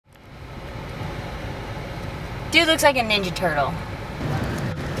Dude looks like a Ninja Turtle.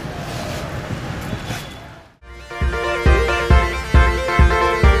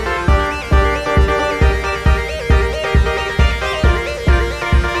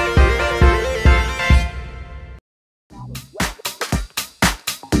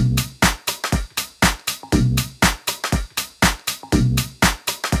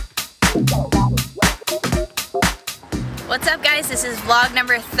 What's up guys, this is vlog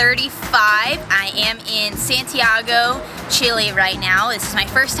number 35. I am in Santiago, Chile right now. This is my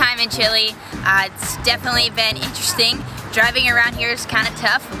first time in Chile. It's definitely been interesting. Driving around here is kind of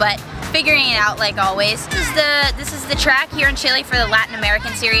tough, but figuring it out like always. This is the track here in Chile for the Latin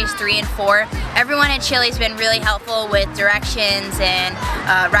American Series 3 and 4. Everyone in Chile has been really helpful with directions and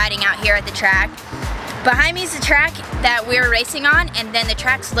riding out here at the track. Behind me is the track that we're racing on, and then the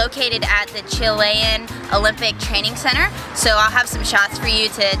track's located at the Chilean Olympic Training Center. So I'll have some shots for you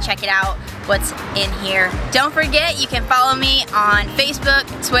to check it out, what's in here. Don't forget, you can follow me on Facebook,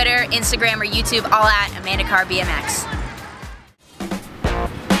 Twitter, Instagram, or YouTube, all at Carr BMX.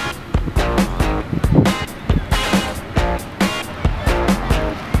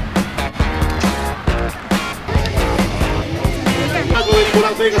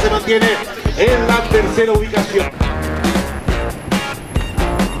 Las Vegas se mantiene en la tercera ubicación.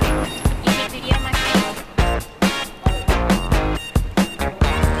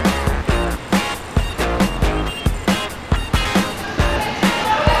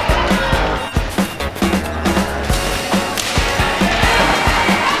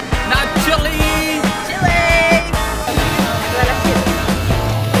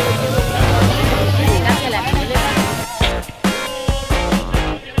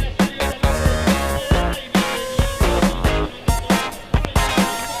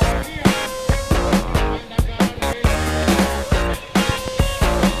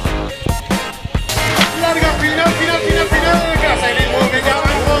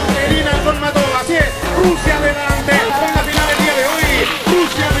 Rusia adelante, en la final del día de hoy,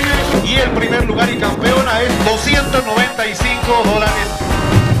 Rusia primero. Y el primer lugar y campeona es $295.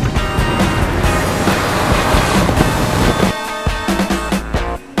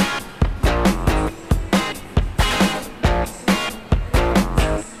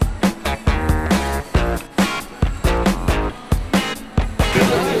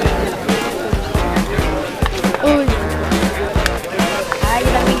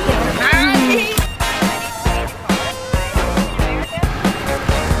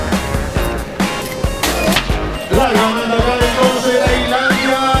 La ganadora acá entonces de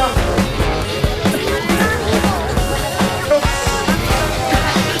Islandia.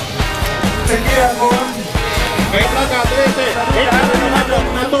 Se queda con el placa 13.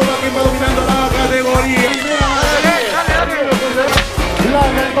 Una toma que va dominando la categoría.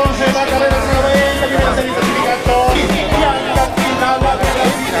 Larga entonces la carrera se la ve. La primera serie clasificatoria. Y al final la carrera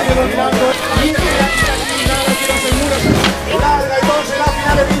sigue dominando. Y el final que lo asegura. Larga entonces la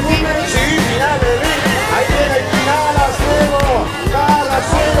final de Big. Sí, final de Big. Ahí llega el final.